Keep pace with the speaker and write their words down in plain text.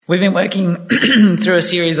We've been working through a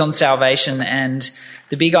series on salvation, and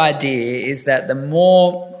the big idea is that the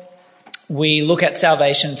more we look at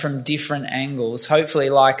salvation from different angles, hopefully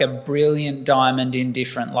like a brilliant diamond in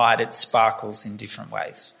different light, it sparkles in different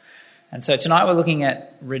ways. And so tonight we're looking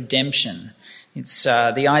at redemption. It's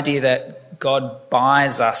the idea that God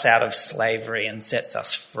buys us out of slavery and sets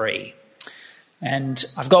us free. And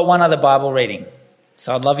I've got one other Bible reading.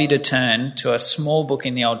 So I'd love you to turn to a small book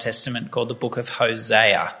in the Old Testament called the book of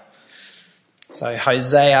Hosea. So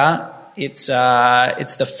Hosea, it's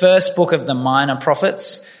the first book of the minor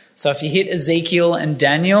prophets. So if you hit Ezekiel and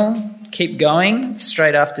Daniel, keep going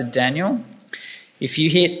straight after Daniel. If you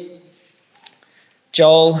hit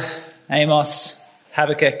Joel, Amos,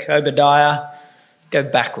 Habakkuk, Obadiah, go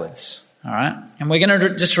backwards. All right? And we're going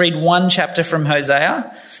to just read one chapter from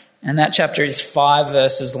Hosea, and that chapter is 5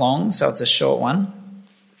 verses long, so it's a short one.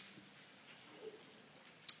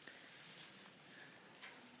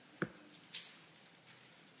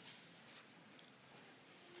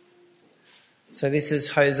 So this is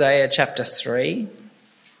Hosea chapter 3.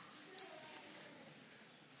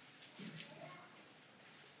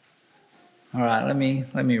 All right, let me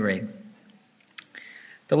read.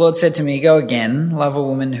 The Lord said to me, "Go again, love a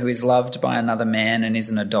woman who is loved by another man and is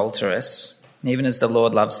an adulteress, even as the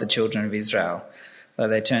Lord loves the children of Israel, though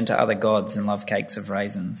they turn to other gods and love cakes of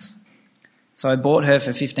raisins." So I bought her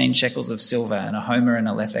for 15 shekels of silver and a homer and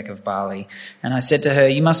a lethek of barley. And I said to her,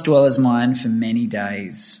 "You must dwell as mine for many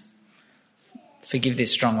days." Forgive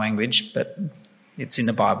this strong language, but it's in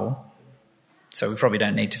the Bible, so we probably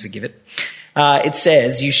don't need to forgive it. It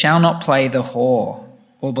says, "You shall not play the whore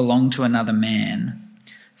or belong to another man.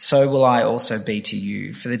 So will I also be to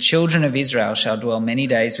you. For the children of Israel shall dwell many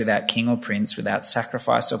days without king or prince, without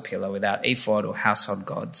sacrifice or pillar, without ephod or household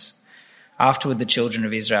gods. Afterward the children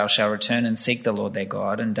of Israel shall return and seek the Lord their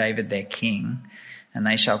God and David their king, and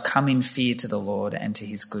they shall come in fear to the Lord and to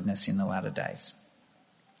his goodness in the latter days."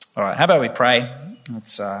 All right, how about we pray?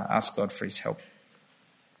 Let's ask God for his help.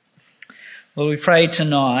 Lord, we pray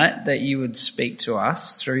tonight that you would speak to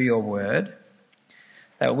us through your word,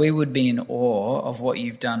 that we would be in awe of what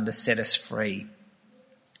you've done to set us free.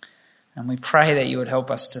 And we pray that you would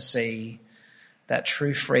help us to see that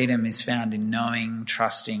true freedom is found in knowing,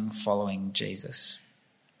 trusting, following Jesus.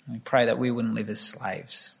 And we pray that we wouldn't live as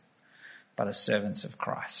slaves, but as servants of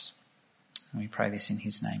Christ. And we pray this in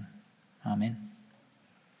his name. Amen.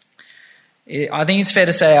 I think it's fair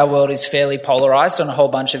to say our world is fairly polarised on a whole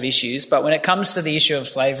bunch of issues, but when it comes to the issue of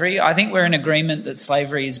slavery, I think we're in agreement that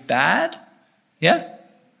slavery is bad. Yeah?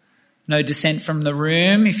 No dissent from the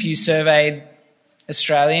room. If you surveyed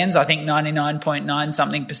Australians, I think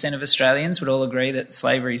 99.9% of Australians would all agree that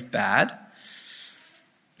slavery is bad.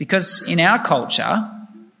 Because in our culture,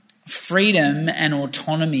 freedom and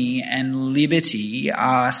autonomy and liberty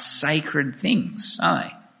are sacred things, aren't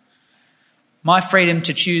they? My freedom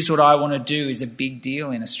to choose what I want to do is a big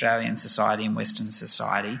deal in Australian society and Western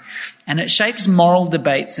society, and it shapes moral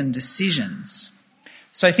debates and decisions.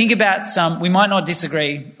 So think about we might not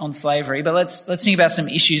disagree on slavery, but let's think about some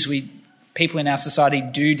issues people in our society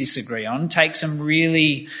do disagree on. Take some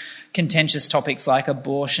really contentious topics like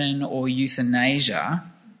abortion or euthanasia.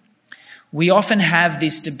 We often have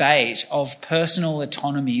this debate of personal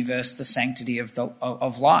autonomy versus the sanctity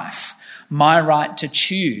of life. My right to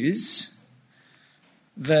choose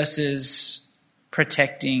versus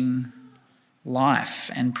protecting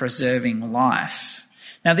life and preserving life.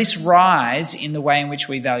 Now, this rise in the way in which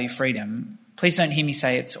we value freedom, please don't hear me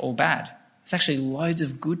say it's all bad. It's actually loads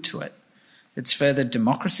of good to it. It's furthered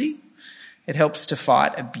democracy. It helps to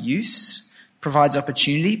fight abuse, provides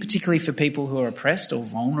opportunity, particularly for people who are oppressed or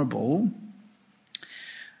vulnerable.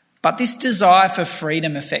 But this desire for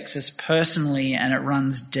freedom affects us personally, and it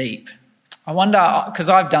runs deep. I wonder, because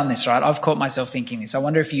I've done this, right? I've caught myself thinking this. I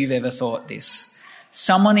wonder if you've ever thought this.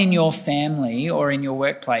 Someone in your family or in your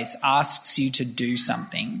workplace asks you to do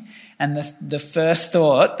something, and the first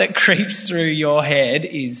thought that creeps through your head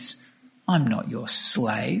is, "I'm not your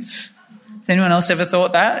slave." Has anyone else ever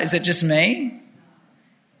thought that? Is it just me?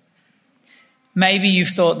 Maybe you've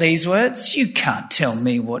thought these words, "You can't tell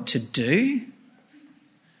me what to do."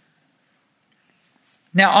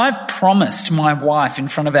 Now, I've promised my wife in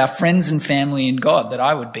front of our friends and family in God that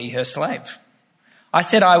I would be her slave. I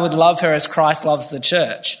said I would love her as Christ loves the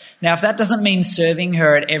church. Now, if that doesn't mean serving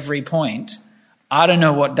her at every point, I don't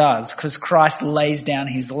know what does, because Christ lays down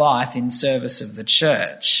his life in service of the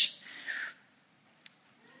church.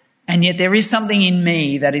 And yet there is something in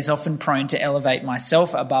me that is often prone to elevate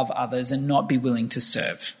myself above others and not be willing to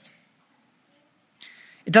serve.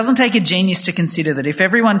 It doesn't take a genius to consider that if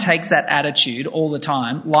everyone takes that attitude all the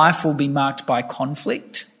time, life will be marked by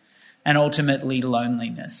conflict and ultimately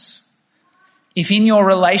loneliness. If in your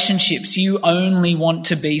relationships you only want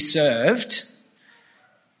to be served,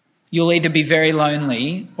 you'll either be very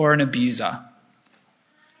lonely or an abuser.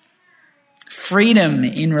 Freedom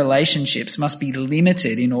in relationships must be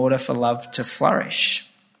limited in order for love to flourish.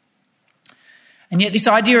 And yet this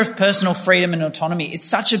idea of personal freedom and autonomy, it's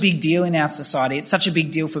such a big deal in our society. It's such a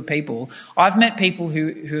big deal for people. I've met people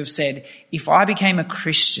who have said, if I became a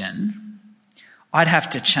Christian, I'd have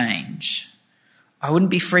to change. I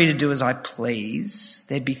wouldn't be free to do as I please.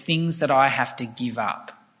 There'd be things that I have to give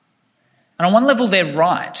up. And on one level, they're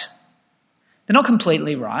right. They're not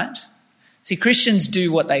completely right. See, Christians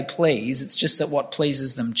do what they please. It's just that what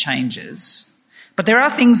pleases them changes. But there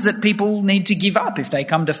are things that people need to give up if they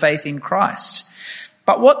come to faith in Christ.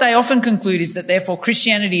 But what they often conclude is that therefore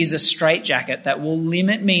Christianity is a straitjacket that will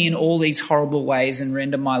limit me in all these horrible ways and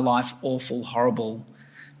render my life awful, horrible,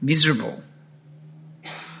 miserable.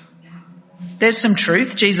 There's some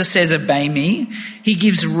truth. Jesus says, obey me. He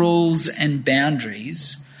gives rules and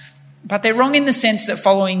boundaries. But they're wrong in the sense that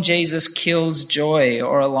following Jesus kills joy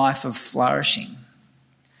or a life of flourishing.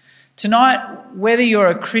 Tonight, whether you're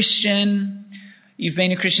a Christian, you've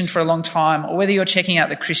been a Christian for a long time, or whether you're checking out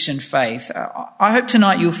the Christian faith, I hope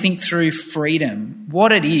tonight you'll think through freedom,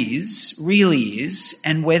 what it is, really is,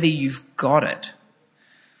 and whether you've got it.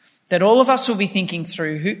 That all of us will be thinking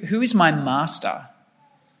through, who is my master?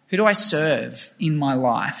 Who do I serve in my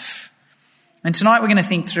life? And tonight we're going to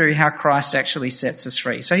think through how Christ actually sets us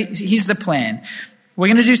free. So here's the plan. We're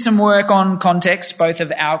going to do some work on context, both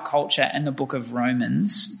of our culture and the book of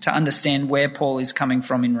Romans, to understand where Paul is coming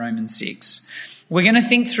from in Romans 6. We're going to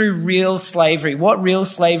think through real slavery, what real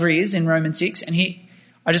slavery is in Romans 6. And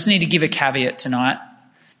I just need to give a caveat tonight.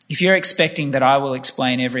 If you're expecting that I will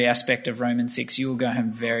explain every aspect of Romans 6, you will go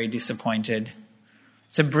home very disappointed.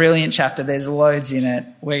 It's a brilliant chapter. There's loads in it.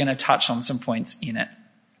 We're going to touch on some points in it.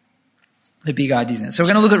 The big ideas in it. So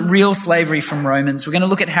we're going to look at real slavery from Romans. We're going to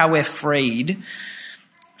look at how we're freed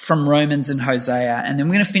from Romans and Hosea. And then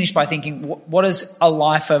we're going to finish by thinking, what does a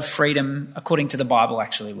life of freedom according to the Bible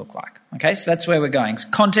actually look like? Okay, so that's where we're going.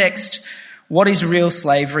 Context, what is real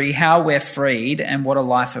slavery, how we're freed, and what a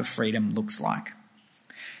life of freedom looks like.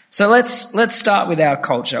 So let's start with our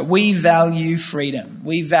culture. We value freedom.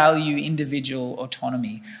 We value individual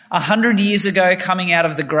autonomy. 100 years ago, coming out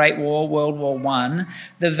of the Great War, World War I,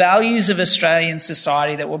 the values of Australian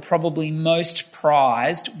society that were probably most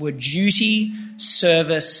prized were duty,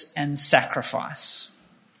 service, and sacrifice.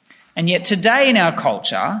 And yet today in our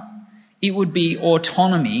culture, it would be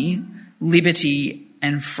autonomy, liberty,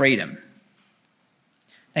 and freedom.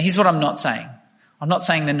 Now here's what I'm not saying. I'm not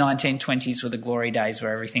saying the 1920s were the glory days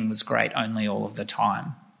where everything was great only all of the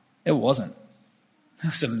time. It wasn't.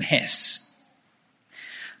 It was a mess.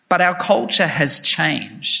 But our culture has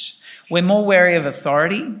changed. We're more wary of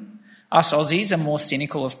authority. Us Aussies are more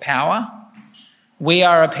cynical of power. We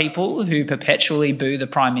are a people who perpetually boo the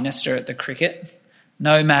Prime Minister at the cricket,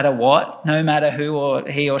 no matter what, no matter who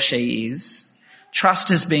he or she is. Trust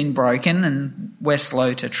has been broken and we're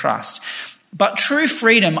slow to trust. But true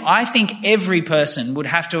freedom, I think every person would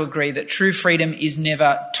have to agree that true freedom is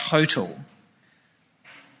never total.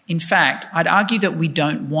 In fact, I'd argue that we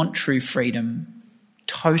don't want true freedom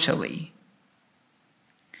totally.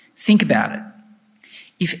 Think about it.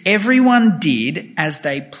 If everyone did as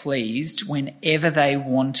they pleased whenever they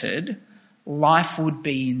wanted, life would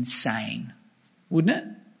be insane, wouldn't it?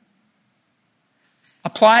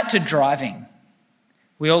 Apply it to driving.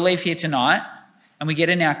 We all leave here tonight and we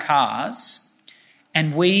get in our cars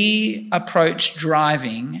and we approach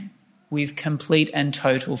driving with complete and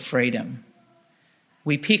total freedom.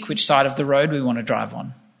 We pick which side of the road we want to drive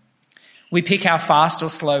on. We pick how fast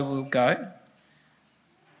or slow we'll go.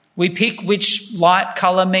 We pick which light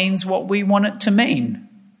colour means what we want it to mean.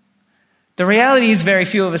 The reality is very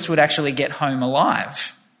few of us would actually get home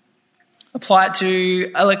alive. Apply it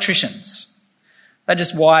to electricians. They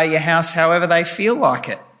just wire your house however they feel like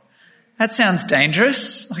it. That sounds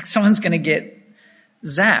dangerous, like someone's going to get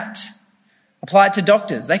zapped. Apply it to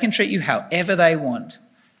doctors. They can treat you however they want.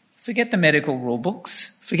 Forget the medical rule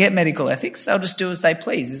books. Forget medical ethics. They'll just do as they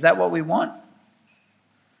please. Is that what we want?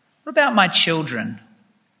 What about my children?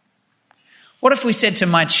 What if we said to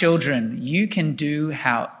my children, you can do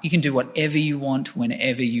whatever you want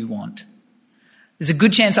whenever you want? There's a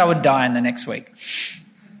good chance I would die in the next week.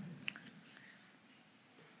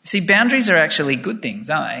 See, boundaries are actually good things,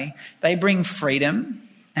 aren't they? They bring freedom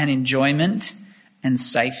and enjoyment and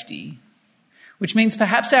safety, which means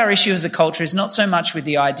perhaps our issue as a culture is not so much with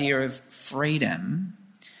the idea of freedom,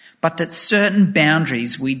 but that certain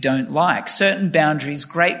boundaries we don't like, certain boundaries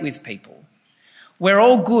grate with people. we're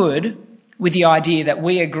all good with the idea that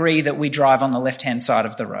we agree that we drive on the left-hand side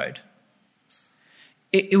of the road.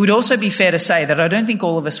 It would also be fair to say that I don't think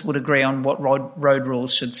all of us would agree on what road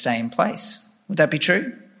rules should stay in place. Would that be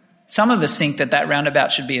true? Some of us think that that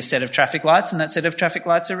roundabout should be a set of traffic lights and that set of traffic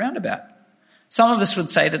lights a roundabout. Some of us would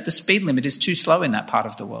say that the speed limit is too slow in that part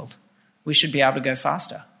of the world. We should be able to go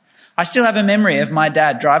faster. I still have a memory of my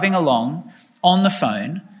dad driving along on the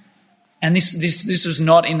phone, and this was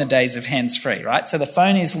not in the days of hands-free, right? So the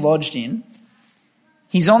phone is lodged in,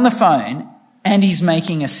 he's on the phone, and he's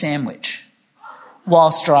making a sandwich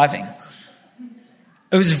whilst driving.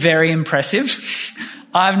 It was very impressive.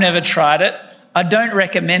 I've never tried it. I don't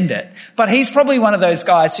recommend it. But he's probably one of those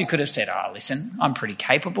guys who could have said, listen, I'm pretty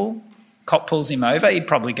capable. Cop pulls him over. He'd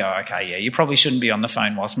probably go, okay, yeah, you probably shouldn't be on the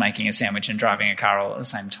phone whilst making a sandwich and driving a car all at the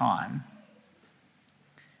same time.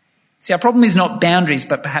 See, our problem is not boundaries,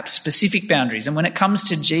 but perhaps specific boundaries. And when it comes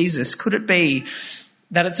to Jesus, could it be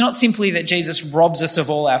that it's not simply that Jesus robs us of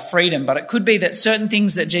all our freedom, but it could be that certain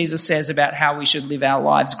things that Jesus says about how we should live our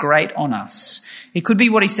lives grate on us. It could be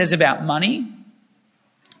what he says about money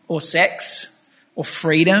or sex or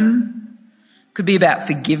freedom. It could be about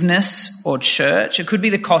forgiveness or church. It could be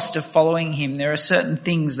the cost of following him. There are certain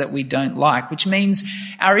things that we don't like, which means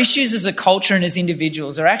our issues as a culture and as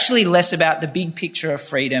individuals are actually less about the big picture of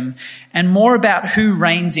freedom and more about who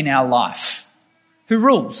reigns in our life, who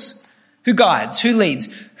rules, who guides, who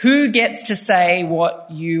leads, who gets to say what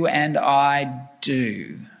you and I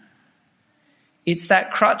do. It's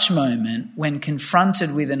that crutch moment when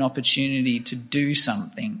confronted with an opportunity to do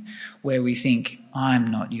something where we think, I'm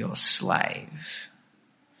not your slave.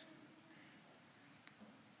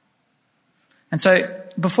 And so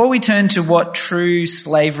before we turn to what true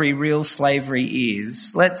slavery, real slavery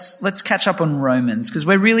is, let's catch up on Romans, because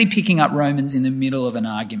we're really picking up Romans in the middle of an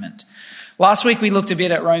argument. Last week we looked a bit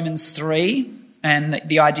at Romans 3 and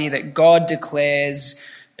the idea that God declares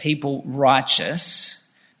people righteous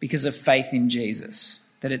because of faith in Jesus,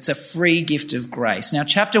 that it's a free gift of grace. Now,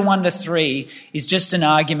 chapter 1 to 3 is just an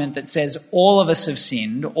argument that says all of us have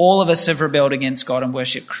sinned, all of us have rebelled against God and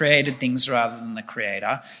worshipped created things rather than the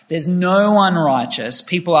Creator. There's no one righteous.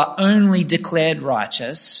 People are only declared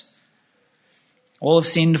righteous. All have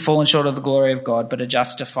sinned, fallen short of the glory of God, but are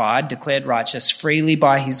justified, declared righteous freely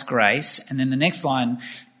by his grace. And then the next line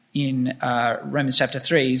in Romans chapter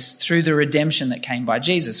 3 is through the redemption that came by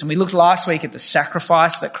Jesus. And we looked last week at the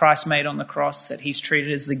sacrifice that Christ made on the cross, that he's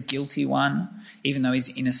treated as the guilty one, even though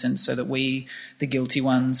he's innocent, so that we, the guilty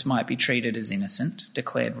ones, might be treated as innocent,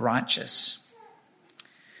 declared righteous.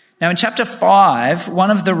 Now in chapter 5,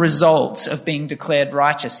 one of the results of being declared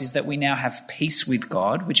righteous is that we now have peace with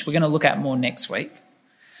God, which we're going to look at more next week.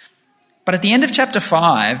 But at the end of chapter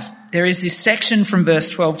 5, there is this section from verse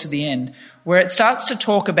 12 to the end where it starts to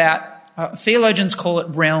talk about, theologians call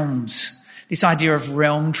it realms, this idea of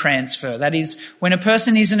realm transfer. That is, when a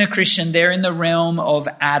person isn't a Christian, they're in the realm of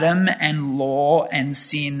Adam and law and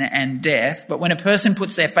sin and death. But when a person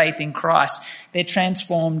puts their faith in Christ, they're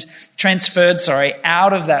transferred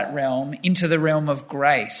out of that realm into the realm of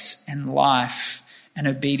grace and life and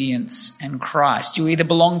obedience and Christ. You either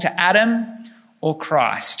belong to Adam or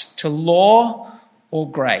Christ, to law or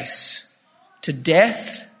grace, to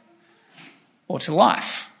death or to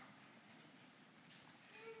life.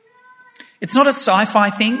 It's not a sci-fi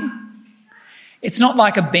thing. It's not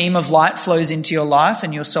like a beam of light flows into your life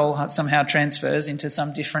and your soul somehow transfers into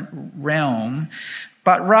some different realm.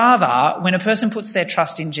 But rather, when a person puts their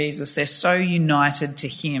trust in Jesus, they're so united to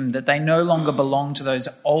him that they no longer belong to those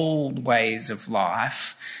old ways of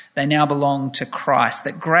life. They now belong to Christ,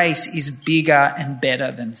 that grace is bigger and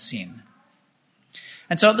better than sin.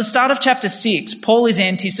 And so at the start of chapter 6, Paul is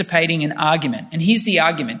anticipating an argument. And here's the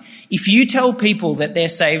argument. If you tell people that they're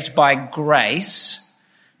saved by grace,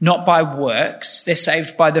 not by works, they're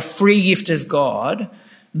saved by the free gift of God,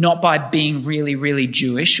 not by being really, really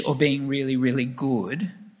Jewish or being really, really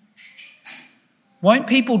good, won't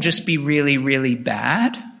people just be really, really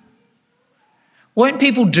bad? Won't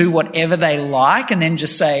people do whatever they like and then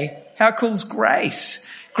just say, how cool's grace?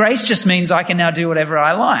 Grace just means I can now do whatever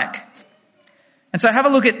I like. And so have a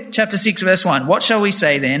look at chapter 6, verse 1. What shall we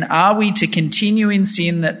say then? Are we to continue in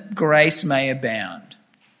sin that grace may abound?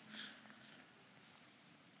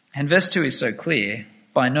 And verse 2 is so clear.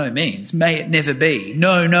 By no means. May it never be.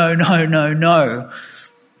 No, no, no, no, no,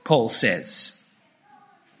 Paul says.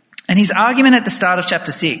 And his argument at the start of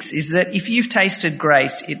chapter 6 is that if you've tasted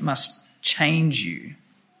grace, it must change you.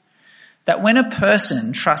 that when a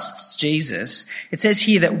person trusts Jesus, it says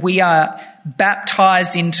here that we are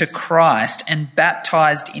baptized into Christ and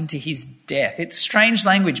baptized into his death. It's strange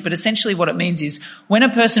language, but essentially what it means is when a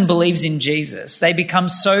person believes in Jesus, they become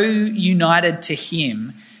so united to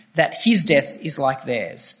him that his death is like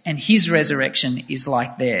theirs and his resurrection is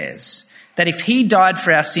like theirs. That if he died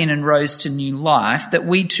for our sin and rose to new life, that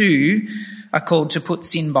we too are called to put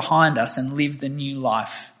sin behind us and live the new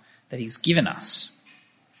life that he's given us.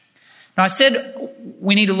 Now, I said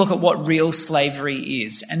we need to look at what real slavery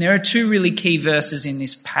is, and there are two really key verses in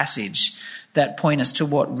this passage that point us to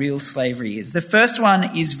what real slavery is. The first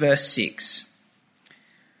one is verse 6.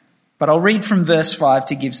 But I'll read from verse 5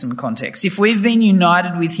 to give some context. If we've been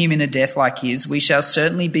united with him in a death like his, we shall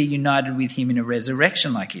certainly be united with him in a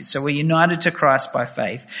resurrection like his. So we're united to Christ by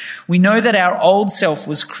faith. We know that our old self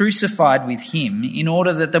was crucified with him in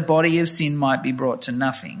order that the body of sin might be brought to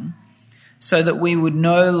nothing, so that we would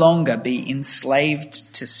no longer be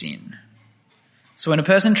enslaved to sin. So when a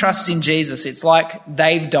person trusts in Jesus, it's like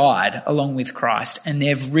they've died along with Christ and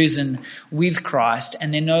they've risen with Christ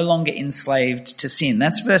and they're no longer enslaved to sin.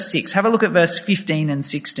 That's verse 6. Have a look at verse 15 and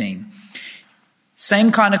 16.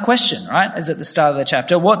 Same kind of question, right, as at the start of the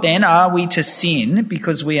chapter. What then? Are we to sin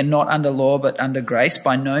because we are not under law but under grace?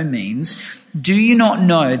 By no means. Do you not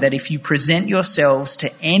know that if you present yourselves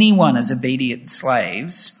to anyone as obedient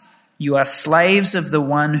slaves, you are slaves of the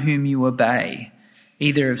one whom you obey,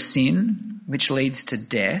 either of sin, which leads to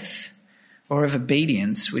death, or of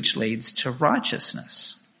obedience, which leads to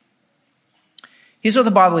righteousness? Here's what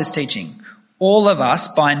the Bible is teaching. All of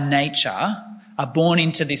us, by nature, are born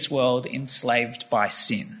into this world enslaved by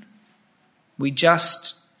sin. We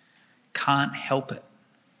just can't help it.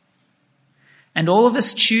 And all of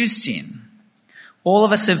us choose sin. All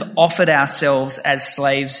of us have offered ourselves as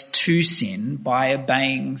slaves to sin by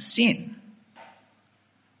obeying sin.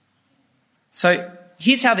 So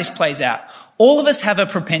here's how this plays out. All of us have a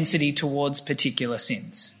propensity towards particular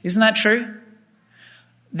sins. Isn't that true?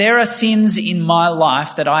 There are sins in my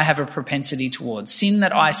life that I have a propensity towards, sin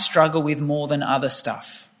that I struggle with more than other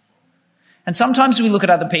stuff. And sometimes we look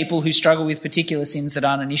at other people who struggle with particular sins that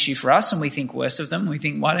aren't an issue for us and we think worse of them. We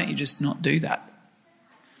think, why don't you just not do that?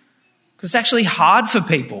 Because it's actually hard for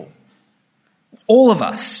people. All of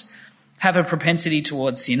us have a propensity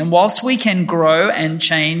towards sin. And whilst we can grow and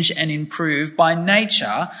change and improve by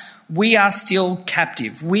nature, we are still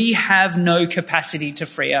captive. We have no capacity to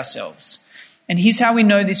free ourselves. And here's how we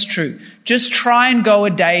know this true. Just try and go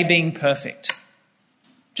a day being perfect.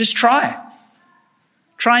 Just try.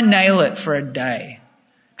 Try and nail it for a day.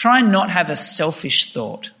 Try and not have a selfish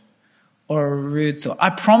thought or a rude thought.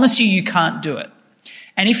 I promise you can't do it.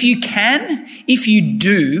 And if you can, if you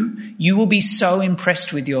do, you will be so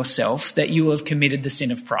impressed with yourself that you will have committed the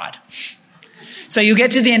sin of pride. So you'll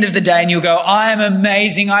get to the end of the day and you'll go, I am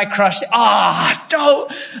amazing, I crushed it.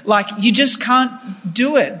 Don't. Like, you just can't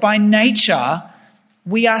do it. By nature,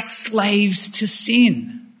 we are slaves to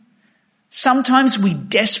sin. Sometimes we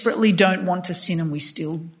desperately don't want to sin and we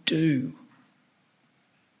still do.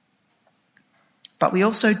 But we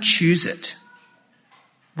also choose it.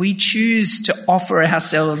 We choose to offer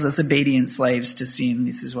ourselves as obedient slaves to sin.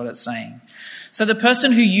 This is what it's saying. So the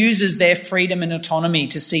person who uses their freedom and autonomy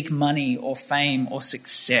to seek money or fame or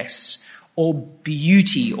success or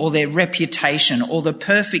beauty or their reputation or the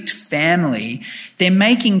perfect family, they're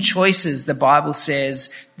making choices, the Bible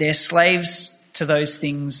says. They're slaves to those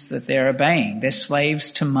things that they're obeying. They're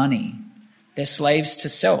slaves to money. They're slaves to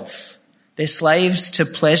self. They're slaves to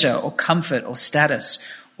pleasure or comfort or status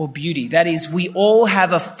or beauty. That is, we all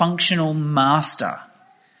have a functional master,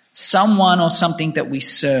 someone or something that we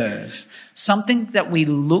serve, something that we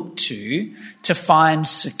look to find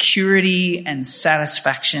security and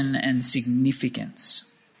satisfaction and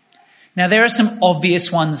significance. Now, there are some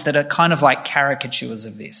obvious ones that are kind of like caricatures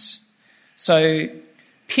of this. So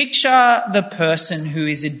picture the person who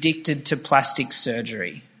is addicted to plastic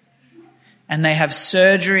surgery, and they have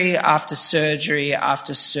surgery after surgery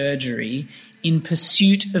after surgery in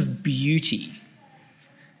pursuit of beauty.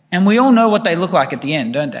 And we all know what they look like at the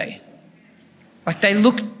end, don't they? Like, they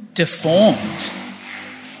look deformed.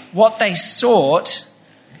 What they sought,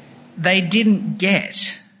 they didn't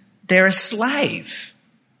get. They're a slave.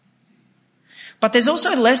 But there's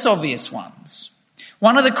also less obvious ones.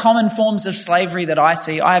 One of the common forms of slavery that I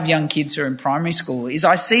see, I have young kids who are in primary school, is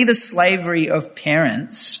I see the slavery of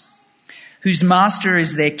parents whose master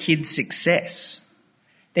is their kids' success.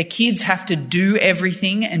 Their kids have to do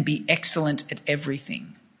everything and be excellent at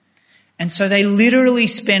everything. And so they literally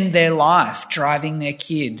spend their life driving their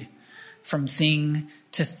kid from thing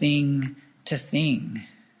to thing to thing.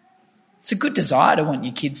 It's a good desire to want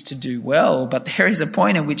your kids to do well, but there is a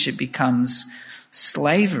point at which it becomes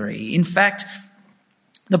slavery. In fact,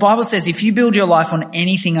 the Bible says if you build your life on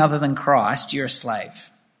anything other than Christ, you're a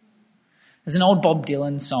slave. There's an old Bob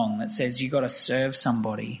Dylan song that says you've got to serve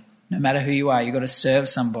somebody. No matter who you are, you've got to serve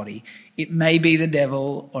somebody. It may be the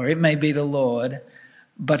devil or it may be the Lord,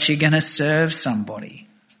 but you're going to serve somebody.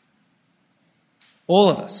 All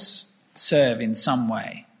of us serve in some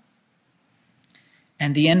way.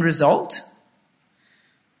 And the end result?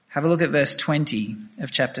 Have a look at verse 20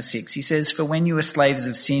 of chapter 6. He says, "For when you were slaves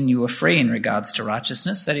of sin, you were free in regards to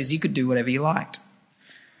righteousness." That is, you could do whatever you liked.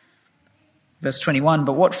 Verse 21,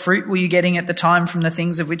 "But what fruit were you getting at the time from the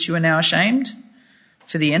things of which you are now ashamed?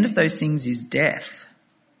 For the end of those things is death."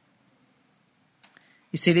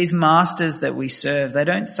 You see, these masters that we serve, they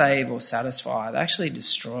don't save or satisfy, they actually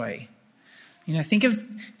destroy. You know, think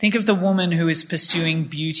of the woman who is pursuing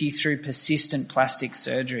beauty through persistent plastic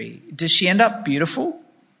surgery. Does she end up beautiful?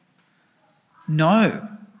 No.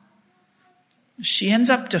 She ends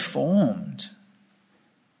up deformed.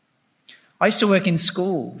 I used to work in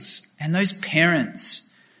schools, and those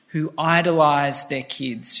parents who idolized their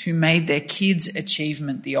kids, who made their kids'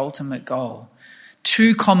 achievement the ultimate goal,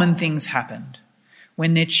 two common things happened.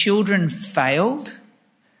 When their children failed,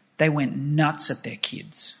 they went nuts at their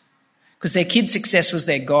kids. Because their kids' success was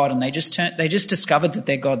their God, and they just discovered that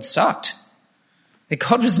their God sucked. Their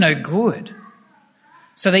God was no good.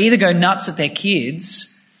 So they either go nuts at their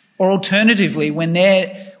kids, or alternatively, when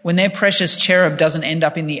their precious cherub doesn't end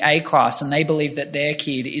up in the A class and they believe that their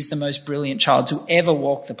kid is the most brilliant child to ever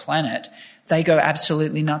walk the planet, they go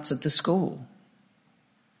absolutely nuts at the school.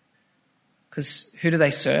 Because who do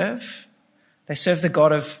they serve? They serve the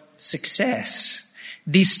God of success.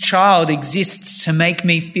 This child exists to make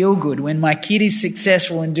me feel good. When my kid is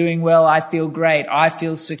successful and doing well, I feel great. I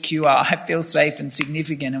feel secure. I feel safe and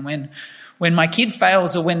significant. And when my kid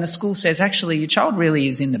fails, or when the school says, actually, your child really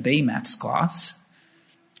is in the B maths class,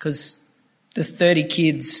 because the 30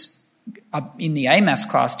 kids in the A maths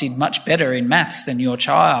class did much better in maths than your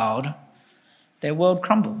child, their world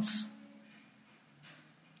crumbles.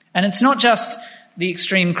 And it's not just the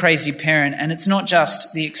extreme crazy parent, and it's not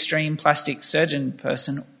just the extreme plastic surgeon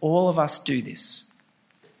person. All of us do this.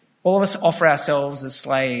 All of us offer ourselves as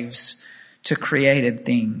slaves to created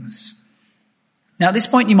things. Now, at this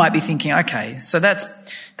point, you might be thinking, okay, so that's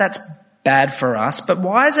bad for us, but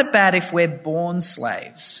why is it bad if we're born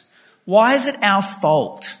slaves? Why is it our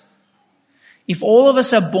fault? If all of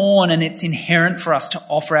us are born and it's inherent for us to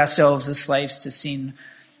offer ourselves as slaves to sin,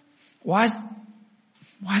 why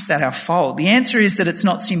is that our fault? The answer is that it's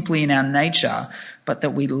not simply in our nature, but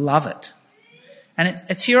that we love it. And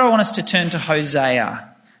it's here I want us to turn to Hosea.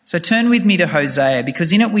 So turn with me to Hosea,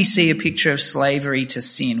 because in it we see a picture of slavery to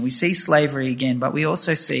sin. We see slavery again, but we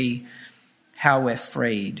also see how we're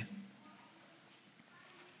freed.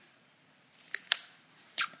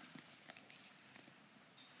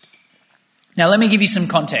 Now let me give you some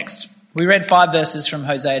context. We read 5 verses from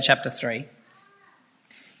Hosea chapter 3.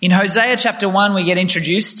 In Hosea chapter 1, we get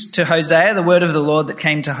introduced to Hosea, the word of the Lord that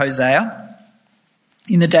came to Hosea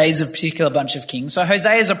in the days of a particular bunch of kings. So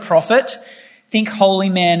Hosea is a prophet, think holy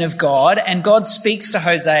man of God, and God speaks to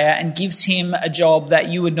Hosea and gives him a job that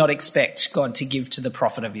you would not expect God to give to the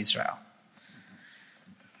prophet of Israel.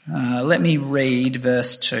 Let me read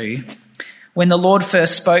verse 2. When the Lord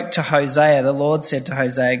first spoke to Hosea, the Lord said to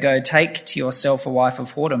Hosea, "Go, take to yourself a wife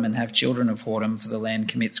of whoredom and have children of whoredom, for the land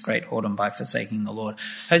commits great whoredom by forsaking the Lord."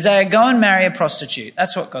 Hosea, go and marry a prostitute.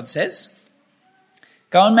 That's what God says.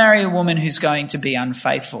 Go and marry a woman who's going to be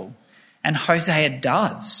unfaithful. And Hosea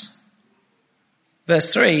does.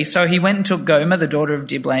 Verse 3, so he went and took Gomer, the daughter of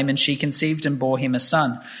Diblaim, and she conceived and bore him a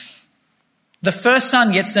son. The first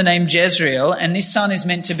son gets the name Jezreel, and this son is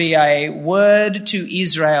meant to be a word to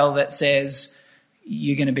Israel that says,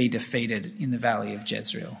 you're going to be defeated in the valley of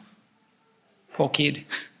Jezreel. Poor kid.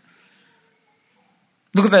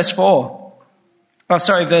 Look at verse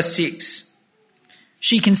 6.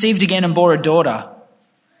 She conceived again and bore a daughter.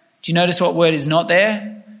 Do you notice what word is not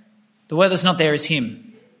there? The word that's not there is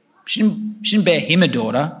him. She didn't bear him a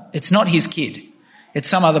daughter. It's not his kid. It's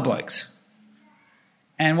some other bloke's.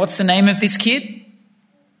 And what's the name of this kid?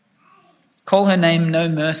 Call her name No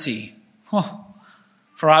Mercy.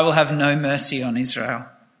 For I will have no mercy on Israel.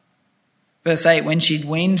 Verse 8, when she'd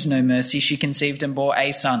weaned no mercy, she conceived and bore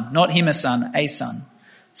a son. Not him a son, a son.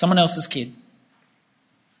 Someone else's kid.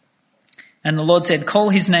 And the Lord said, call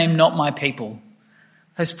his name Not My People.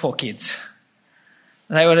 Those poor kids.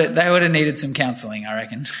 They would have needed some counselling, I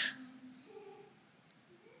reckon.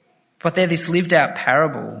 But they're this lived out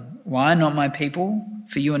parable. Why not my people?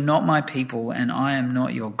 For you are not my people and I am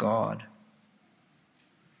not your God.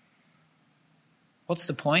 What's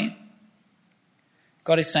the point?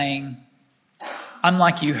 God is saying, I'm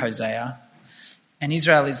like you, Hosea, and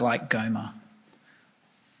Israel is like Gomer.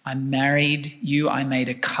 I married you, I made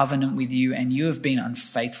a covenant with you, and you have been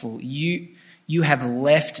unfaithful. You have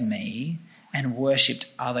left me and worshipped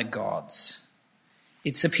other gods.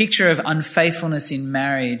 It's a picture of unfaithfulness in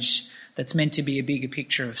marriage that's meant to be a bigger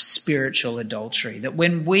picture of spiritual adultery. That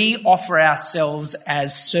when we offer ourselves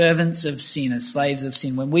as servants of sin, as slaves of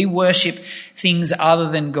sin, when we worship things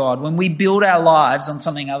other than God, when we build our lives on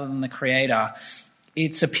something other than the Creator,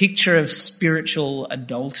 it's a picture of spiritual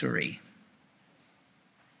adultery.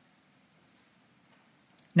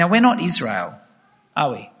 Now, we're not Israel,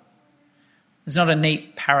 are we? There's not a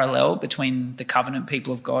neat parallel between the covenant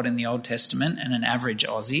people of God in the Old Testament and an average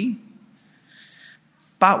Aussie.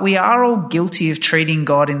 But we are all guilty of treating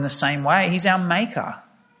God in the same way. He's our maker.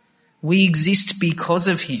 We exist because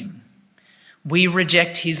of him. We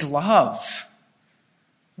reject his love.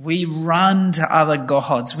 We run to other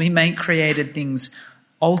gods. We make created things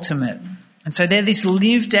ultimate. And so they're this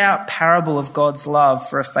lived out parable of God's love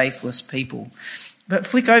for a faithless people. But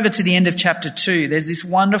flick over to the end of chapter 2. There's this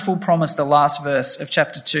wonderful promise, the last verse of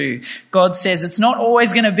chapter 2. God says it's not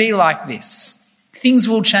always going to be like this. Things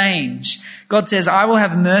will change. God says, I will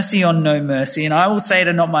have mercy on no mercy, and I will say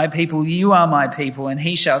to not my people, you are my people, and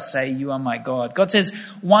he shall say, you are my God. God says,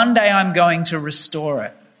 one day I'm going to restore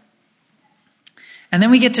it. And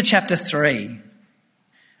then we get to chapter 3.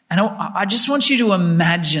 And I just want you to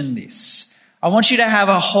imagine this. I want you to have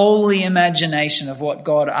a holy imagination of what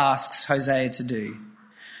God asks Hosea to do.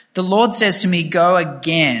 The Lord says to me, go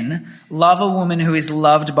again, love a woman who is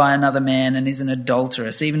loved by another man and is an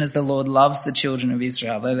adulteress, even as the Lord loves the children of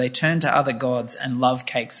Israel, though they turn to other gods and love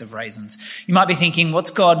cakes of raisins. You might be thinking,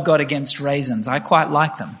 what's God got against raisins? I quite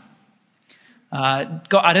like them. I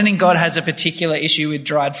don't think God has a particular issue with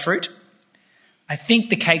dried fruit. I think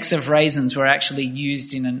the cakes of raisins were actually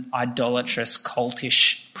used in an idolatrous,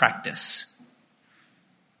 cultish practice.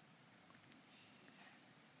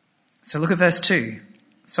 So look at verse 2.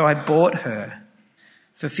 So I bought her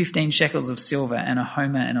for 15 shekels of silver and a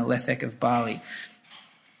homer and a lethek of barley.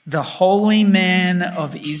 The holy man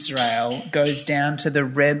of Israel goes down to the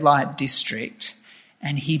red light district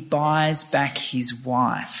and he buys back his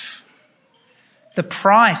wife. The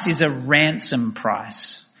price is a ransom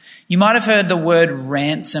price. You might have heard the word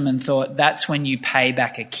ransom and thought that's when you pay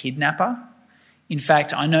back a kidnapper. In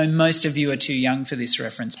fact, I know most of you are too young for this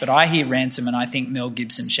reference, but I hear ransom and I think Mel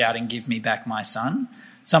Gibson shouting, give me back my son.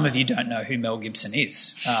 Some of you don't know who Mel Gibson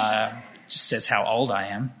is. Just says how old I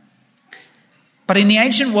am. But in the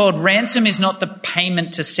ancient world, ransom is not the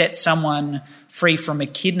payment to set someone free from a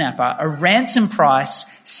kidnapper. A ransom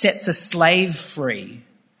price sets a slave free.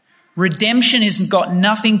 Redemption has got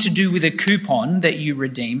nothing to do with a coupon that you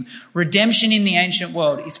redeem. Redemption in the ancient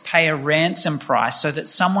world is pay a ransom price so that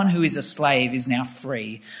someone who is a slave is now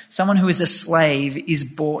free. Someone who is a slave is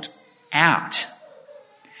bought out.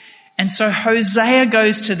 And so Hosea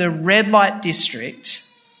goes to the red light district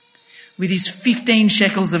with his 15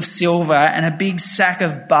 shekels of silver and a big sack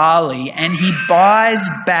of barley, and he buys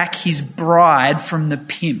back his bride from the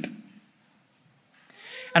pimp.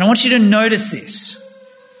 And I want you to notice this.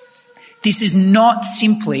 This is not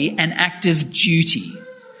simply an act of duty.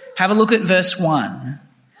 Have a look at verse 1.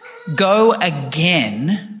 Go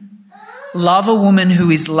again, love a woman who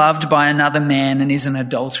is loved by another man and is an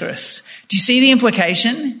adulteress. Do you see the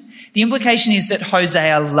implication? The implication is that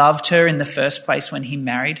Hosea loved her in the first place when he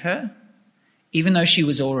married her, even though she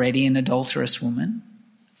was already an adulterous woman.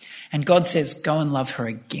 And God says, go and love her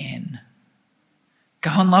again.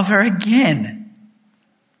 Go and love her again.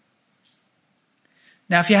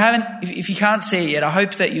 Now, if you can't see it yet, I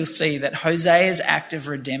hope that you'll see that Hosea's act of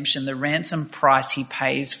redemption, the ransom price he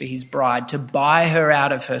pays for his bride to buy her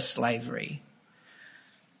out of her slavery,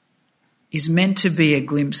 is meant to be a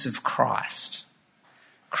glimpse of Christ.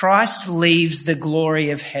 Christ leaves the glory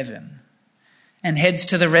of heaven and heads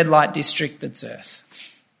to the red light district that's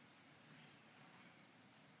earth.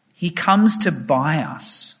 He comes to buy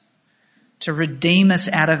us, to redeem us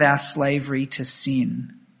out of our slavery to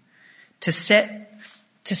sin, to set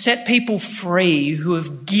people free who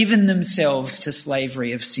have given themselves to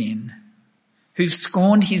slavery of sin, who've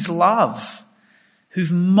scorned his love,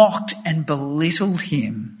 who've mocked and belittled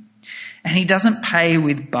him. And he doesn't pay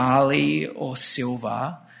with barley or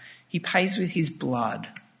silver. He pays with his blood.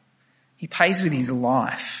 He pays with his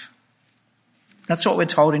life. That's what we're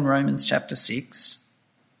told in Romans chapter 6.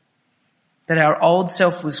 That our old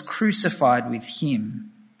self was crucified with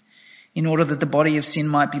him in order that the body of sin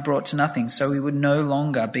might be brought to nothing, so we would no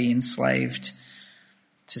longer be enslaved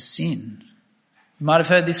to sin. You might have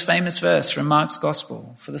heard this famous verse from Mark's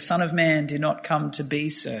Gospel. For the Son of Man did not come to be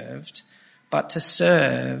served, but to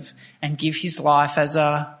serve and give his life as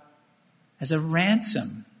a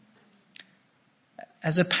ransom,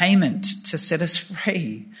 as a payment to set us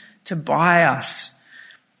free, to buy us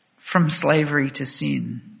from slavery to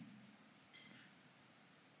sin.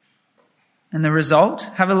 And the result,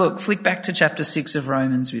 have a look, flick back to chapter 6 of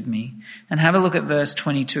Romans with me and have a look at verse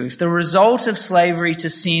 22. If the result of slavery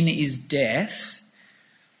to sin is death,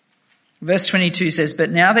 verse 22 says,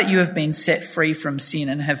 but now that you have been set free from sin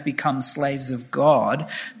and have become slaves of God,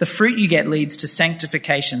 the fruit you get leads to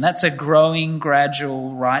sanctification. That's a growing,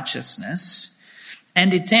 gradual righteousness.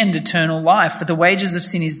 And its end, eternal life. For the wages of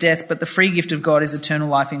sin is death, but the free gift of God is eternal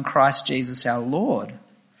life in Christ Jesus our Lord.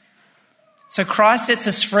 So Christ sets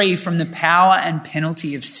us free from the power and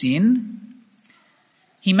penalty of sin.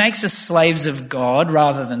 He makes us slaves of God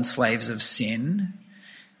rather than slaves of sin.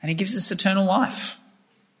 And he gives us eternal life.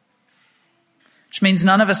 Which means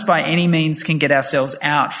none of us by any means can get ourselves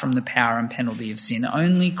out from the power and penalty of sin.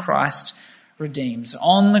 Only Christ redeems.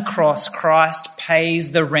 On the cross, Christ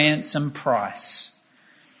pays the ransom price.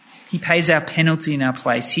 He pays our penalty in our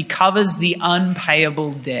place. He covers the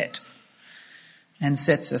unpayable debt and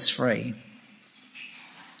sets us free.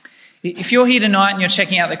 If you're here tonight and you're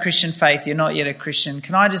checking out the Christian faith, you're not yet a Christian,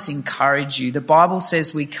 can I just encourage you? The Bible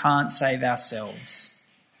says we can't save ourselves.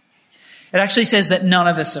 It actually says that none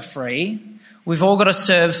of us are free. We've all got to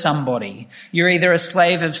serve somebody. You're either a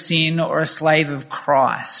slave of sin or a slave of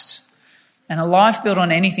Christ. And a life built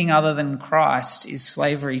on anything other than Christ is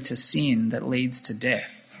slavery to sin that leads to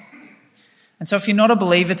death. And so if you're not a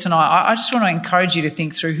believer tonight, I just want to encourage you to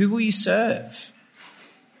think through, who will you serve?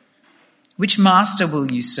 Which master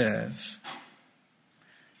will you serve?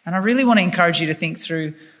 And I really want to encourage you to think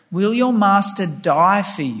through, will your master die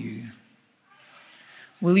for you?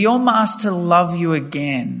 Will your master love you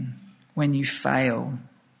again when you fail?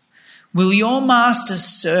 Will your master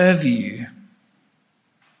serve you?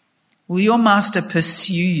 Will your master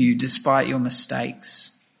pursue you despite your mistakes?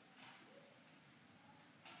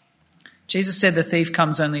 Jesus said the thief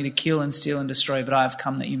comes only to kill and steal and destroy, but I have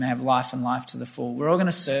come that you may have life and life to the full. We're all going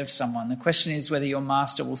to serve someone. The question is whether your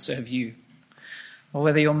master will serve you or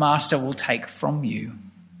whether your master will take from you.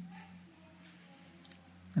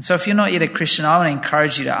 And so if you're not yet a Christian, I want to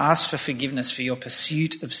encourage you to ask for forgiveness for your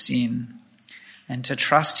pursuit of sin and to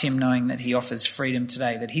trust him knowing that he offers freedom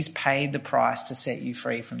today, that he's paid the price to set you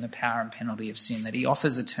free from the power and penalty of sin, that he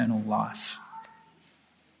offers eternal life.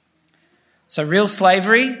 So real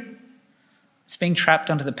slavery, it's being trapped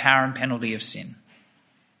under the power and penalty of sin.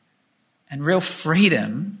 And real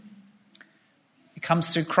freedom, it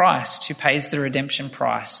comes through Christ, who pays the redemption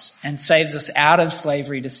price and saves us out of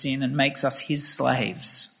slavery to sin and makes us his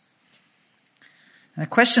slaves. And the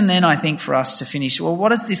question then, I think, for us to finish, well, what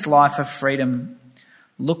does this life of freedom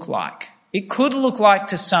look like? It could look like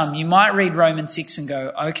to some, you might read Romans 6 and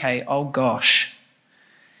go, okay, oh gosh,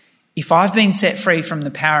 if I've been set free from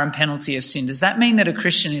the power and penalty of sin, does that mean that a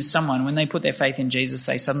Christian is someone, when they put their faith in Jesus,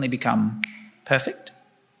 they suddenly become perfect?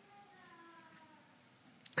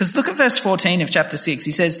 Because look at verse 14 of chapter 6.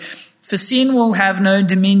 He says, for sin will have no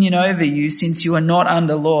dominion over you, since you are not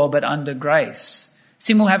under law but under grace.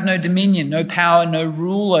 Sin will have no dominion, no power, no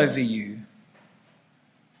rule over you.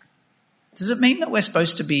 Does it mean that we're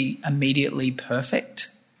supposed to be immediately perfect?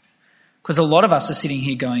 Because a lot of us are sitting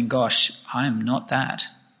here going, gosh, I am not that.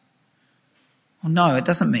 Well, no, it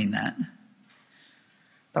doesn't mean that.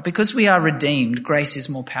 But because we are redeemed, grace is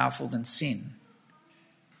more powerful than sin.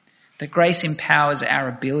 That grace empowers our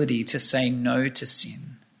ability to say no to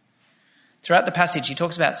sin. Throughout the passage, he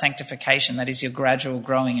talks about sanctification, that is your gradual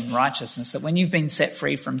growing in righteousness, that when you've been set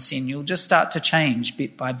free from sin, you'll just start to change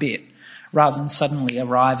bit by bit rather than suddenly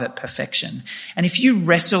arrive at perfection. And if you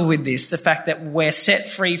wrestle with this, the fact that we're set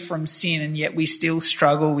free from sin and yet we still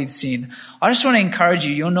struggle with sin, I just want to encourage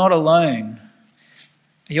you, you're not alone.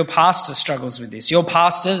 Your pastor struggles with this. Your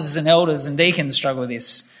pastors and elders and deacons struggle with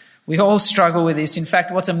this. We all struggle with this. In fact,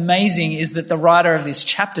 what's amazing is that the writer of this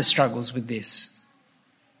chapter struggles with this.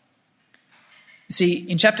 You see,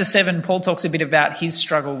 in chapter 7, Paul talks a bit about his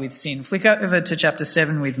struggle with sin. Flick over to chapter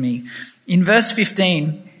 7 with me. In verse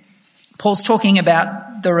 15, Paul's talking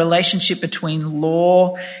about the relationship between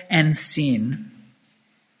law and sin.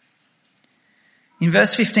 In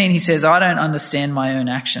verse 15, he says, I don't understand my own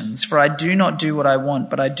actions, for I do not do what I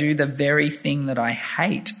want, but I do the very thing that I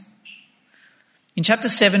hate. In chapter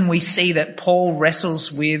 7, we see that Paul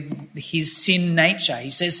wrestles with his sin nature.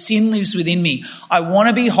 He says, sin lives within me. I want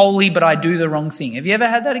to be holy, but I do the wrong thing. Have you ever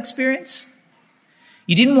had that experience?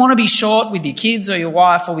 You didn't want to be short with your kids or your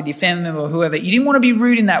wife or with your family member or whoever. You didn't want to be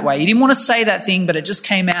rude in that way. You didn't want to say that thing, but it just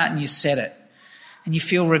came out and you said it. And you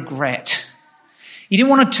feel regret. You didn't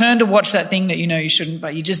want to turn to watch that thing that you know you shouldn't,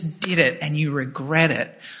 but you just did it and you regret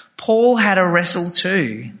it. Paul had a wrestle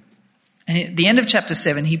too. And at the end of chapter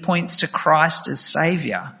 7, he points to Christ as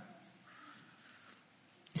Saviour.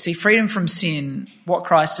 You see, freedom from sin, what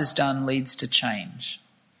Christ has done leads to change.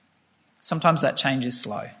 Sometimes that change is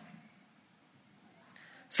slow.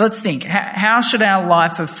 So let's think, how should our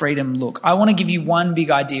life of freedom look? I want to give you one big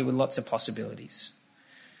idea with lots of possibilities.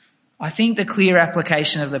 I think the clear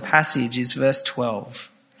application of the passage is verse 12.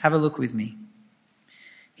 Have a look with me.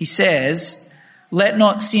 He says, "Let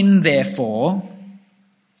not sin therefore."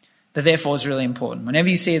 The therefore is really important. Whenever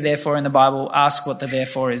you see a therefore in the Bible, ask what the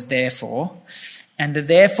therefore is there for. And the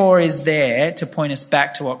therefore is there to point us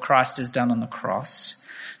back to what Christ has done on the cross.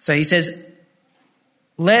 So he says,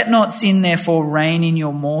 "Let not sin therefore reign in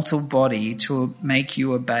your mortal body to make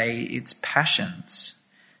you obey its passions.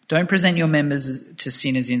 Don't present your members to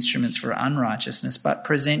sin as instruments for unrighteousness, but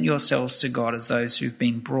present yourselves to God as those who've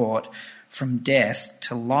been brought from death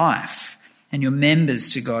to life, and your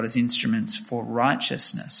members to God as instruments for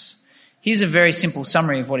righteousness." Here's a very simple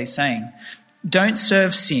summary of what he's saying. Don't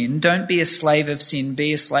serve sin. Don't be a slave of sin.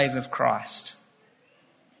 Be a slave of Christ.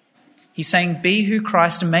 He's saying, be who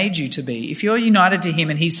Christ made you to be. If you're united to him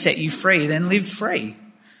and he's set you free, then live free.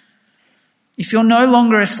 If you're no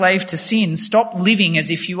longer a slave to sin, stop living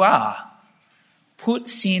as if you are. Put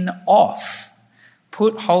sin off.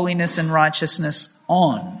 Put holiness and righteousness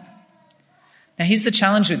on. Now, here's the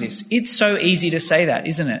challenge with this. It's so easy to say that,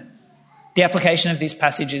 isn't it? The application of this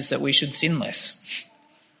passage is that we should sin less.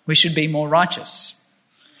 We should be more righteous.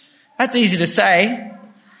 That's easy to say.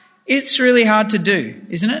 It's really hard to do,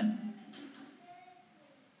 isn't it?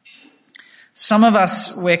 Some of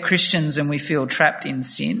us, we're Christians and we feel trapped in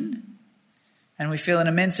sin and we feel an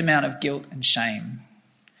immense amount of guilt and shame.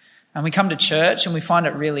 And we come to church and we find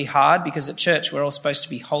it really hard because at church we're all supposed to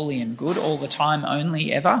be holy and good all the time,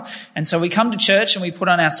 only, ever. And so we come to church and we put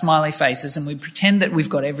on our smiley faces and we pretend that we've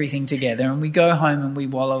got everything together, and we go home and we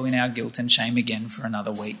wallow in our guilt and shame again for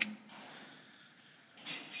another week.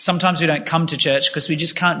 Sometimes we don't come to church because we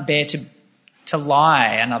just can't bear to lie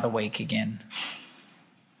another week again.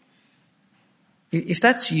 If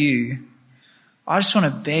that's you, I just want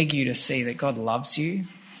to beg you to see that God loves you.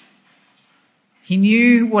 He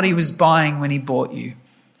knew what he was buying when he bought you.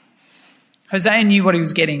 Hosea knew what he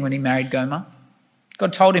was getting when he married Gomer.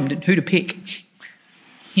 God told him who to pick.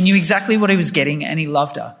 He knew exactly what he was getting and he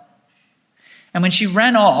loved her. And when she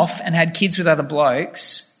ran off and had kids with other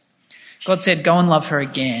blokes, God said, go and love her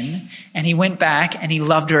again. And he went back and he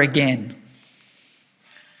loved her again.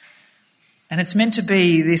 And it's meant to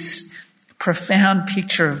be this profound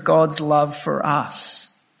picture of God's love for us.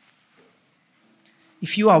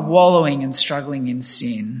 If you are wallowing and struggling in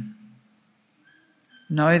sin,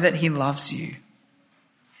 know that he loves you.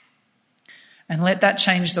 And let that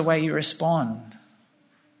change the way you respond.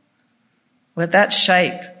 Let that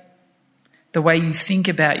shape the way you think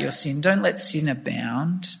about your sin. Don't let sin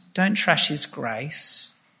abound. Don't trash his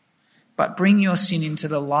grace. But bring your sin into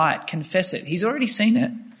the light. Confess it. He's already seen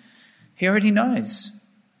it. He already knows.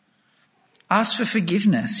 Ask for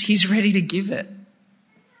forgiveness. He's ready to give it.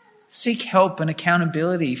 Seek help and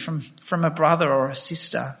accountability from a brother or a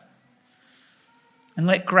sister. And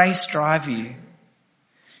let grace drive you.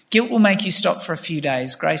 Guilt will make you stop for a few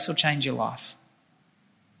days. Grace will change your life.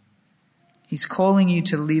 He's calling you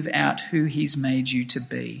to live out who he's made you to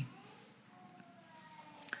be.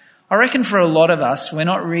 I reckon for a lot of us, we're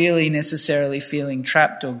not really necessarily feeling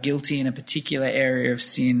trapped or guilty in a particular area of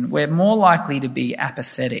sin. We're more likely to be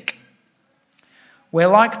apathetic. We're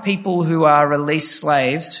like people who are released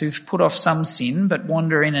slaves who've put off some sin but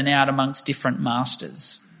wander in and out amongst different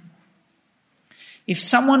masters. If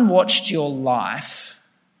someone watched your life,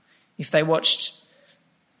 if they watched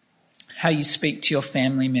how you speak to your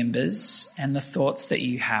family members and the thoughts that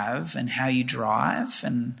you have and how you drive,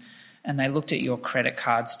 and they looked at your credit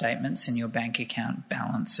card statements and your bank account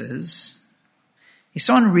balances, if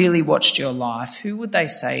someone really watched your life, who would they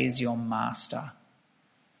say is your master?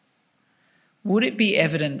 Would it be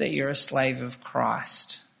evident that you're a slave of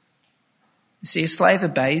Christ? You see, a slave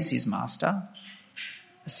obeys his master.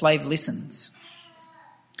 A slave listens.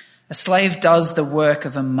 A slave does the work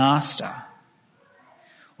of a master.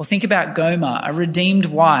 Or think about Gomer. A redeemed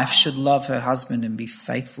wife should love her husband and be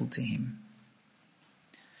faithful to him.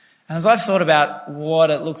 And as I've thought about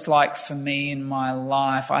what it looks like for me in my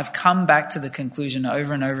life, I've come back to the conclusion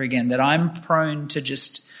over and over again that I'm prone to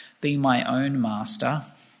just be my own master.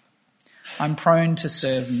 I'm prone to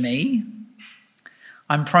serve me.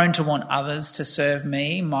 I'm prone to want others to serve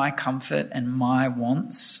me, my comfort and my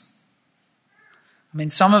wants. I mean,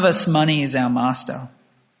 some of us, money is our master.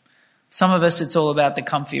 Some of us, it's all about the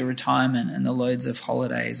comfy retirement and the loads of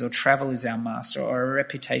holidays, or travel is our master, or our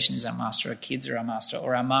reputation is our master, or kids are our master,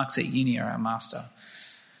 or our marks at uni are our master.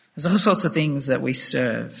 There's all sorts of things that we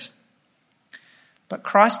serve. But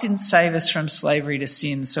Christ didn't save us from slavery to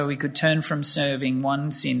sin so we could turn from serving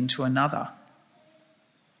one sin to another.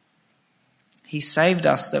 He saved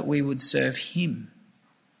us that we would serve him.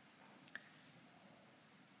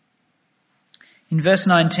 In verse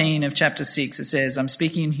 19 of chapter 6, it says, I'm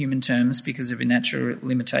speaking in human terms because of your natural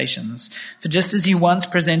limitations. For just as you once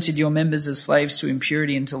presented your members as slaves to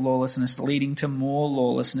impurity and to lawlessness, leading to more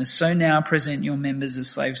lawlessness, so now present your members as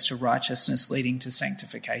slaves to righteousness, leading to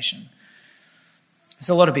sanctification. There's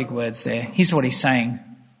a lot of big words there. Here's what he's saying.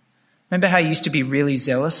 Remember how you used to be really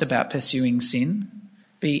zealous about pursuing sin?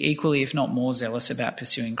 Be equally, if not more, zealous about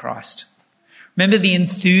pursuing Christ. Remember the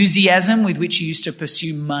enthusiasm with which you used to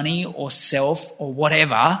pursue money or self or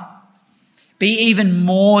whatever? Be even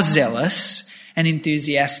more zealous and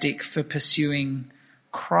enthusiastic for pursuing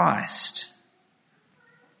Christ.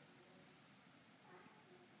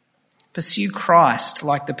 Pursue Christ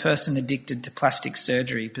like the person addicted to plastic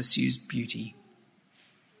surgery pursues beauty.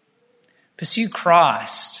 Pursue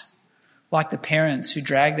Christ like the parents who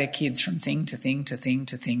drag their kids from thing to thing to thing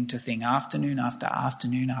to thing to thing, afternoon after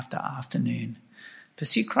afternoon after afternoon.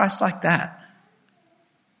 Pursue Christ like that.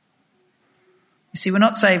 You see, we're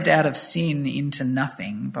not saved out of sin into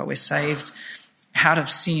nothing, but we're saved out of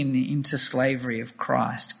sin into slavery of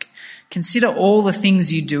Christ. Consider all the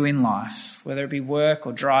things you do in life, whether it be work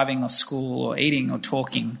or driving or school or eating or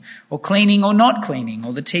talking or cleaning or not cleaning,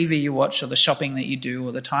 or the TV you watch or the shopping that you do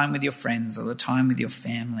or the time with your friends or the time with your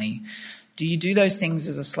family. Do you do those things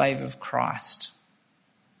as a slave of Christ?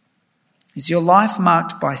 Is your life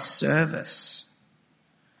marked by service,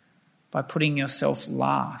 by putting yourself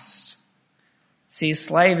last? See, a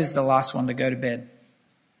slave is the last one to go to bed.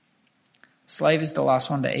 A slave is the last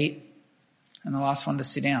one to eat and the last one to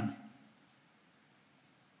sit down.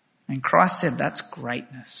 And Christ said that's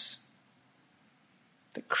greatness.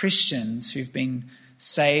 That Christians who've been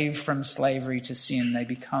saved from slavery to sin, they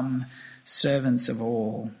become servants of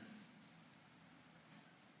all.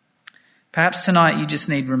 Perhaps tonight you just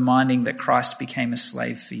need reminding that Christ became a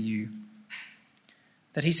slave for you,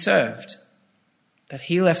 that he served, that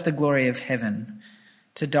he left the glory of heaven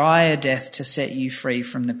to die a death to set you free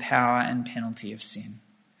from the power and penalty of sin.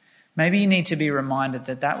 Maybe you need to be reminded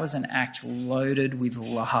that that was an act loaded with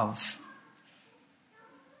love.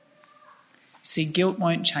 See, guilt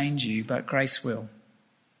won't change you, but grace will.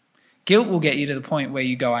 Guilt will get you to the point where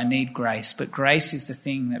you go, I need grace, but grace is the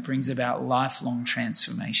thing that brings about lifelong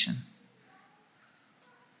transformation.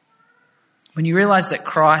 When you realise that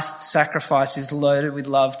Christ's sacrifice is loaded with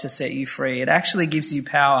love to set you free, it actually gives you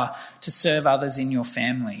power to serve others in your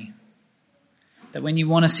family. That when you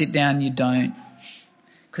want to sit down, you don't,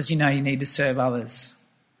 because you know you need to serve others.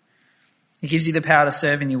 It gives you the power to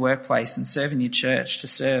serve in your workplace and serve in your church, to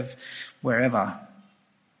serve wherever.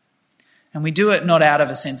 And we do it not out of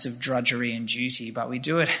a sense of drudgery and duty, but we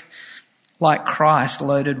do it like Christ,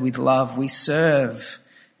 loaded with love. We serve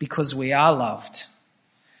because we are loved.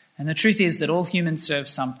 And the truth is that all humans serve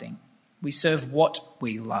something. We serve what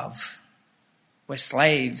we love. We're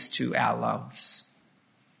slaves to our loves.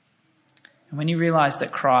 And when you realise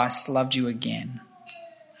that Christ loved you again,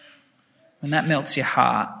 when that melts your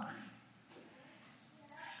heart,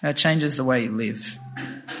 that changes the way you live.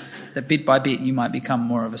 That bit by bit you might become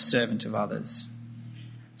more of a servant of others.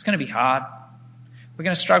 It's going to be hard. We're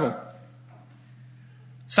going to struggle.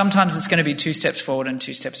 Sometimes it's going to be 2 steps forward and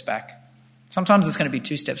 2 steps back. Sometimes it's going to be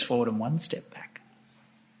 2 steps forward and 1 step back.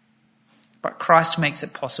 But Christ makes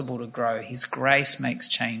it possible to grow. His grace makes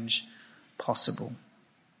change possible.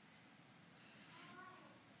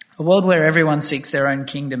 A world where everyone seeks their own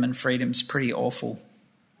kingdom and freedom is pretty awful.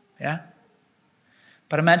 Yeah?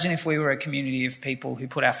 But imagine if we were a community of people who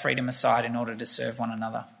put our freedom aside in order to serve one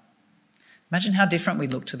another. Imagine how different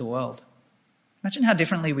we'd look to the world. Imagine how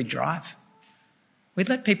differently we'd drive. We'd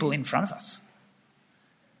let people in front of us.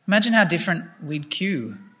 Imagine how different we'd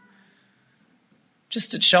queue.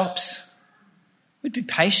 Just at shops. We'd be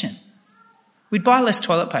patient. We'd buy less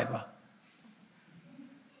toilet paper.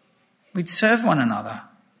 We'd serve one another.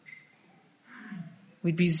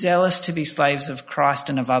 We'd be zealous to be slaves of Christ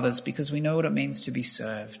and of others because we know what it means to be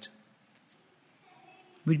served.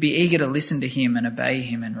 We'd be eager to listen to him and obey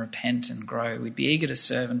him and repent and grow. We'd be eager to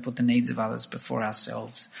serve and put the needs of others before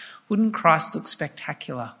ourselves. Wouldn't Christ look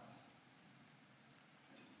spectacular?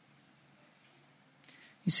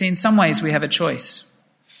 You see, in some ways we have a choice.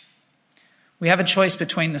 We have a choice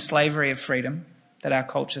between the slavery of freedom that our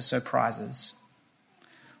culture so prizes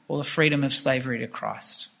or the freedom of slavery to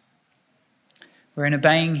Christ. Where in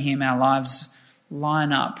obeying him, our lives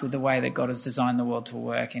line up with the way that God has designed the world to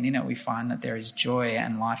work, and in it we find that there is joy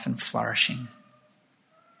and life and flourishing.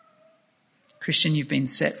 Christian, you've been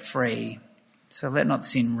set free, so let not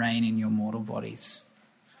sin reign in your mortal bodies.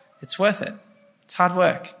 It's worth it. It's hard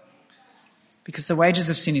work, because the wages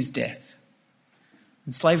of sin is death,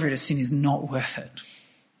 and slavery to sin is not worth it.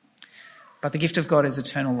 But the gift of God is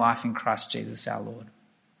eternal life in Christ Jesus our Lord.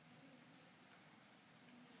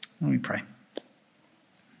 Let me pray.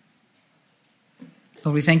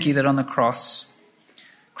 Lord, we thank you that on the cross,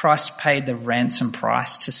 Christ paid the ransom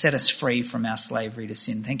price to set us free from our slavery to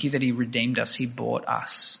sin. Thank you that he redeemed us, he bought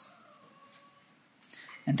us.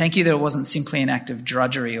 And thank you that it wasn't simply an act of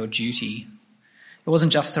drudgery or duty. It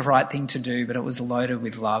wasn't just the right thing to do, but it was loaded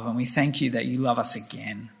with love. And we thank you that you love us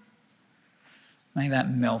again. May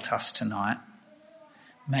that melt us tonight.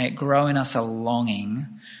 May it grow in us a longing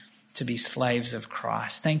to be slaves of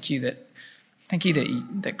Christ. Thank you that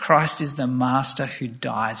Christ is the master who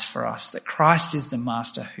dies for us, that Christ is the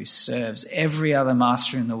master who serves. Every other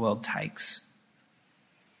master in the world takes.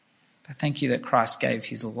 But thank you that Christ gave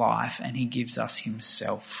his life and he gives us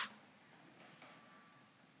himself.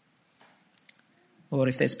 Lord,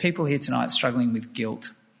 if there's people here tonight struggling with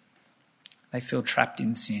guilt, they feel trapped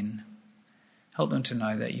in sin, help them to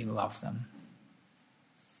know that you love them,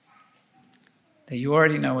 that you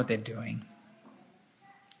already know what they're doing,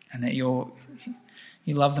 and that you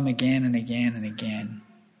love them again and again and again.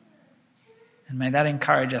 And may that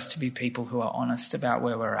encourage us to be people who are honest about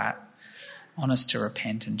where we're at, honest to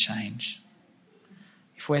repent and change.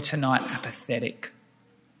 If we're tonight apathetic,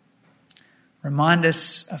 remind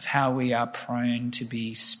us of how we are prone to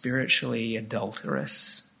be spiritually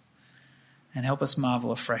adulterous, and help us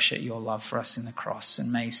marvel afresh at your love for us in the cross.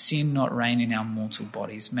 And may sin not reign in our mortal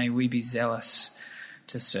bodies. May we be zealous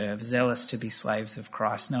to serve, zealous to be slaves of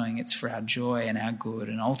Christ, knowing it's for our joy and our good,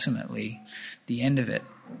 and ultimately the end of it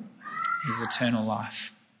is eternal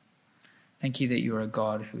life. Thank you that you're a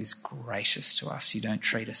God who is gracious to us. You don't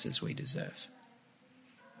treat us as we deserve.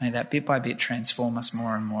 May that bit by bit transform us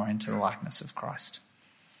more and more into the likeness of Christ.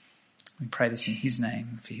 We pray this in his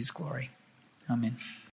name for his glory. Amen.